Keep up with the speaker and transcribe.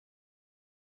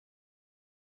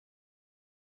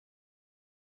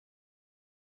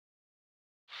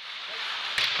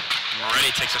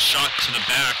Moretti takes a shot to the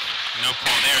back, no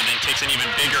call there, then takes an even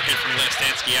bigger hit from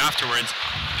Litastansky afterwards.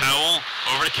 Powell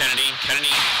over to Kennedy. Kennedy,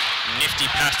 nifty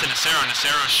pass to Nacero.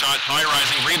 Nacero shot high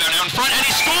rising, rebound out in front, and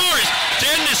he scores!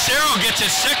 Dan Nacero gets his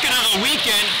second of the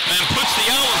weekend and puts the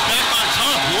Owls back on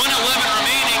top. 1:11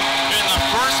 remaining in the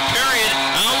first period.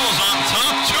 Owls on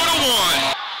top,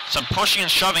 2-1. Some pushing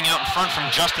and shoving out in front from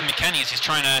Justin McKenney as he's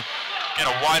trying to get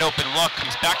a wide open look.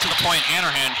 Comes back to the point,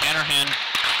 Hanrahan. Hanrahan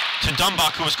to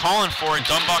Dumbach, who was calling for it.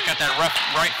 Dumbach at that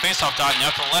right faceoff dot,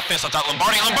 now to the left faceoff dot.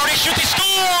 Lombardi shoots, he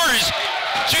scores!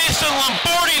 Jason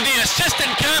Lombardi, the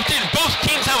assistant captain. Both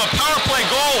teams have a power play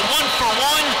goal,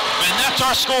 1-for-1, and that's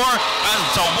our score as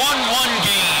it's a 1-1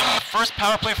 game. First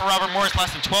power play for Robert Morris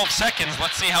less than 12 seconds.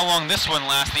 Let's see how long this one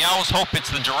lasts. The Owls hope it's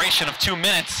the duration of 2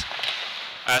 minutes,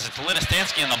 as it's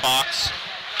Litastansky in the box.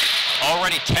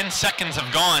 Already 10 seconds have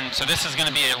gone, so this is going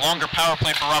to be a longer power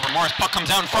play for Robert Morris. Puck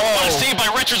comes out in front. What a save by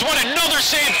Richards. What another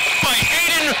save by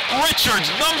Hayden Richards.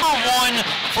 Number 1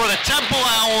 for the Temple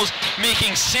Owls,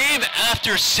 making save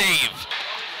after save.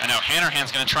 And now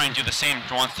Hanrahan's going to try and do the same.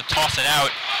 He wants to toss it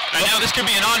out. And now this could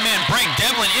be an on-man break.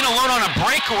 Devlin in alone on a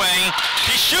breakaway.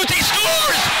 He shoots, he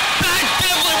scores! Back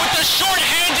Devlin with the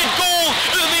short-handed goal.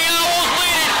 And the Owls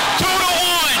lead it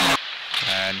 2-1.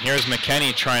 And here's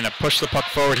McKenney trying to push the puck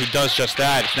forward. He does just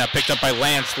that. It's now picked up by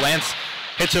Lance. Lance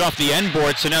hits it off the end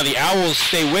board, so now the Owls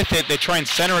stay with it. They try and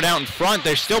center it out in front.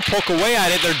 They still poke away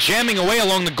at it. They're jamming away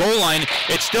along the goal line.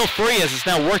 It's still free as it's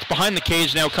now worked behind the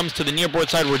cage. Now it comes to the near board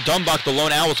side where Dumbach, the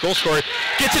lone Owls goal scorer,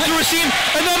 gets it through a seam,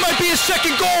 and that might be his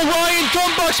second goal. Ryan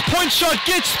Dumbach's point shot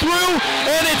gets through,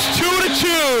 and it's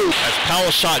 2-2. As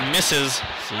Powell's shot misses,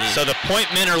 so the point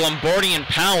men are Lombardi and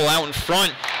Powell out in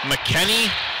front.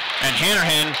 McKenney and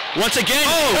Hanrahan once again,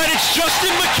 and it's Justin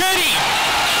McKenney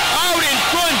out in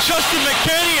front. Justin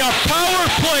McKenney, a power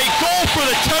play goal for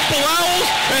the Temple Owls,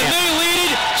 and they lead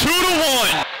it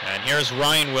 2-1. And here's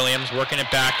Ryan Williams working it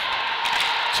back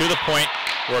to the point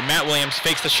where Matt Williams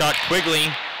fakes the shot. Quigley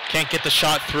can't get the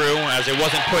shot through as it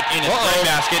wasn't put in his play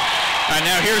basket. And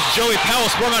now here's Joey Powell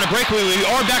sprung on a breakaway. We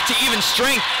are back to even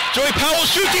strength. Joey Powell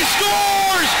shoots, he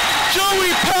scores!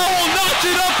 Joey Powell knocks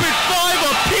it up at 5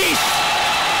 apiece.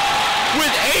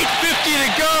 With 8:50 to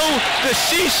go, the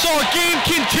seesaw game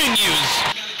continues.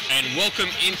 And welcome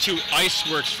into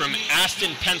Iceworks from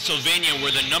Aston, Pennsylvania,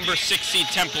 where the number 6 seed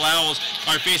Temple Owls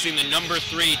are facing the number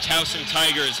 3 Towson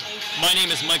Tigers. My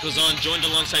name is Mikeyzahn, joined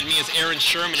alongside me is Aaron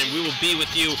Sherman, and we will be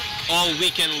with you all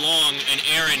weekend long. And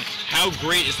Aaron, how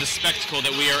great is the spectacle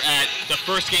that we are at, the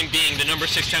first game being the number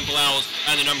 6 Temple Owls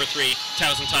and the number 3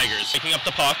 Towson Tigers. Picking up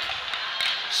the puck.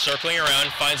 Circling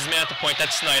around, finds his man at the point,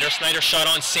 that's Snyder. Snyder shot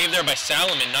on, saved there by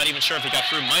Salomon. Not even sure if he got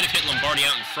through, might have hit Lombardi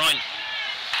out in front.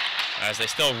 As they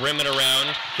still rim it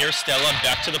around, here's Stella,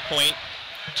 back to the point,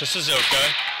 to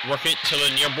Suzuka. Work it to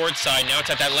the near board side, now it's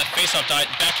at that left faceoff dot,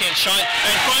 backhand shot,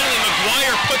 and finally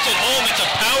McGuire puts it home. It's a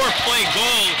power play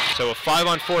goal. So a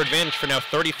 5-on-4 advantage for now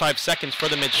 35 seconds for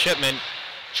the midshipmen.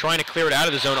 Trying to clear it out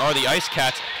of the zone are the Ice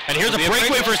Cats. And here's a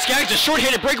breakaway for Skaggs, a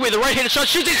short-handed breakaway, the right-handed shot,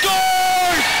 shoots, he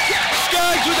scores!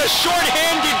 Skaggs with a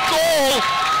short-handed goal!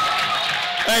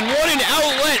 And what an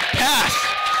outlet pass!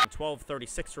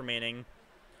 12:36 remaining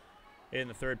in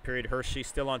the third period. Hershey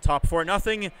still on top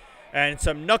 4-0, and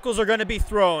some knuckles are going to be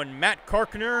thrown. Matt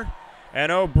Karkner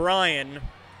and O'Brien.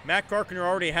 Matt Karkner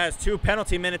already has 2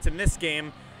 penalty minutes in this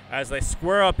game, as they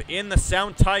square up in the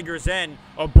Sound Tigers' end.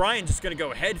 O'Brien just going to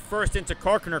go head first into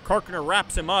Karkner. Karkner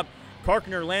wraps him up.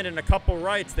 Karkner landed a couple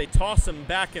rights. They toss him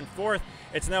back and forth.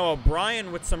 It's now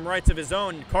O'Brien with some rights of his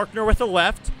own. Karkner with a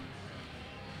left.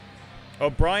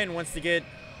 O'Brien wants to get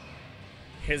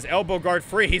his elbow guard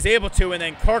free. He's able to, and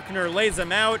then Karkner lays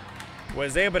him out.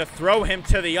 Was able to throw him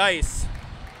to the ice.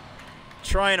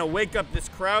 Trying to wake up this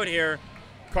crowd here.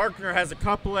 Karkner has a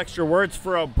couple extra words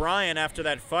for O'Brien after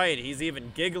that fight. He's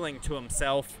even giggling to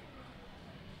himself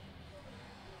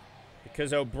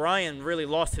because O'Brien really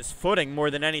lost his footing more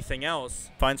than anything else.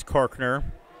 Finds Karkner.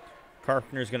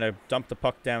 Karkner's going to dump the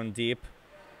puck down deep,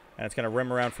 and it's going to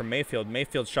rim around for Mayfield.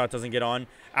 Mayfield's shot doesn't get on.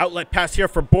 Outlet pass here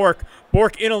for Bork.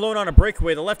 Bork in alone on a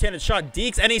breakaway. The left-handed shot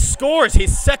deeks, and he scores.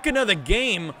 He's second of the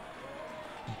game.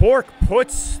 Bork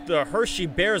puts the Hershey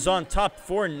Bears on top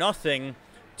 4-0.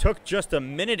 Took just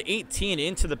 1:18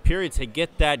 into the period to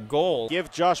get that goal. Give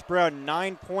Josh Brown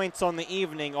 9 points on the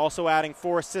evening, also adding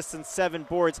 4 assists and 7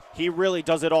 boards. He really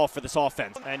does it all for this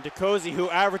offense. And DeCozy,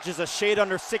 who averages a shade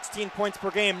under 16 points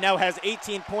per game, now has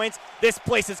 18 points. This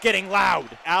place is getting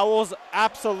loud. Owls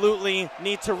absolutely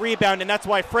need to rebound, and that's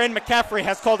why Fran McCaffrey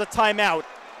has called a timeout.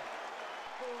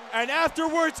 And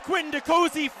afterwards, Quentin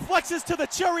DeCozy flexes to the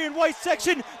cherry and white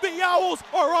section. The Owls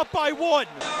are up by 1.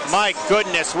 My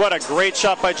goodness, what a great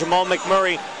shot by Jamal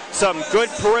McMurray. Some good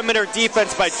perimeter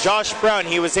defense by Josh Brown.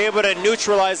 He was able to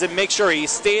neutralize and make sure he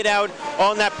stayed out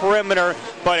on that perimeter,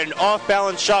 but an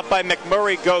off-balance shot by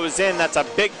McMurray goes in. That's a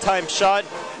big-time shot,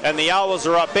 and the Owls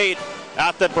are up 8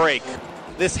 at the break.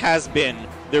 This has been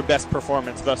their best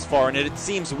performance thus far, and it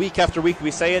seems week after week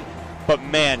we say it, but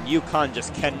man, UConn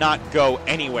just cannot go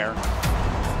anywhere.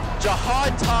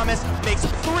 Jahad Thomas makes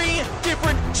 3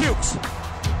 different jukes.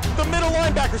 The middle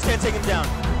linebackers can't take him down.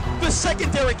 The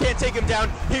secondary can't take him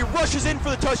down. He rushes in for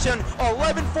the touchdown.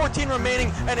 11-14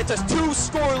 remaining, and it's a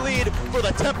 2-score lead for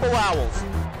the Temple Owls.